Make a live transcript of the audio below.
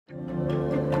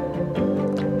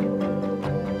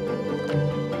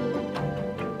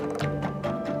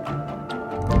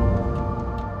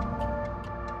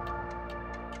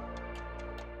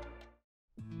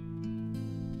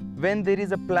when there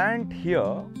is a plant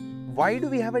here, why do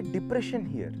we have a depression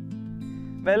here?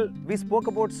 Well, we spoke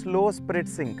about slow spread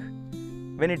sink.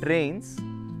 When it rains,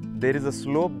 there is a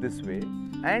slope this way,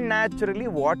 and naturally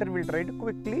water will try to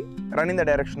quickly run in the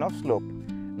direction of slope.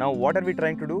 Now what are we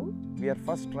trying to do? We are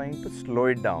first trying to slow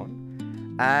it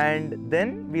down, and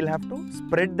then we'll have to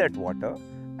spread that water,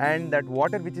 and that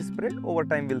water which is spread over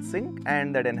time will sink,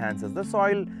 and that enhances the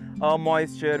soil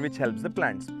moisture, which helps the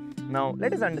plants. Now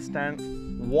let us understand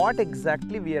what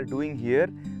exactly we are doing here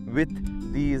with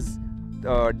these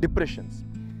depressions.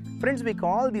 Friends, we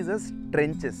call these as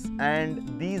trenches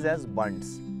and these as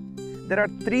bunds. There are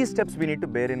 3 steps we need to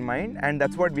bear in mind, and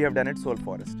that's what we have done at Soul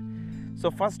Forest. So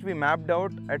first we mapped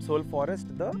out at Soul Forest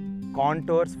the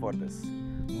contours for this.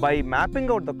 By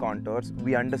mapping out the contours,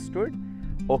 we understood,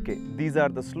 okay, these are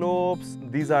the slopes,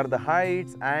 these are the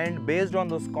heights, and based on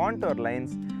those contour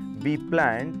lines, we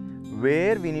planned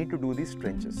where we need to do these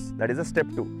trenches. That is a step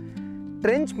 2.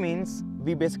 Trench means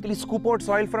we basically scoop out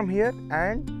soil from here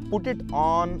and put it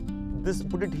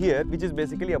here, which is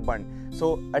basically a bund.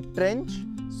 So a trench,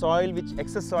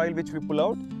 excess soil which we pull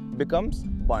out becomes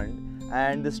bund,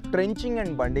 and this trenching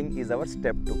and bunding is our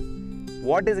step 2.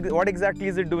 What exactly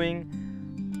is it doing?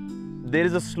 There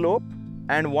is a slope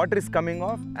and water is coming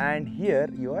off, and here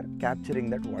you are capturing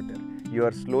that water. You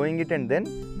are slowing it and then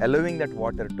allowing that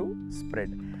water to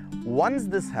spread. Once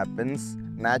this happens,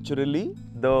 naturally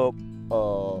the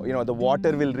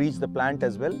water will reach the plant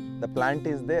as well. The plant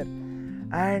is there.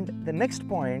 And the next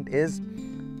point is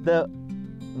the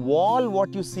wall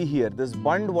what you see here, this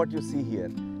bund what you see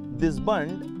here. This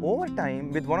bund over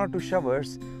time with 1 or 2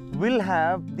 showers will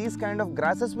have these kind of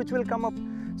grasses which will come up.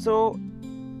 So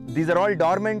these are all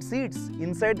dormant seeds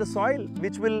inside the soil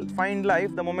which will find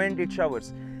life the moment it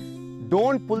showers.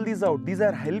 Don't pull these out. These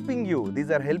are helping you. These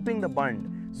are helping the bund.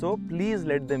 So please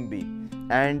let them be.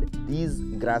 And these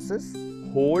grasses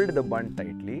hold the bund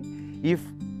tightly. If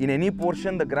in any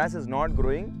portion the grass is not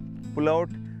growing, pull out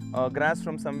grass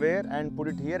from somewhere and put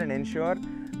it here and ensure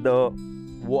the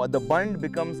bund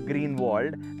becomes green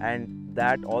walled, and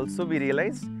that also we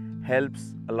realized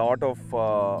helps a lot of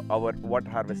our water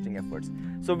harvesting efforts.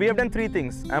 So we have done 3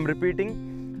 things. I am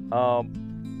repeating: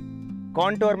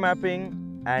 contour mapping,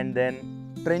 and then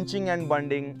trenching and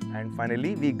bunding, and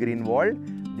finally we green walled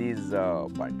these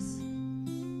bunds.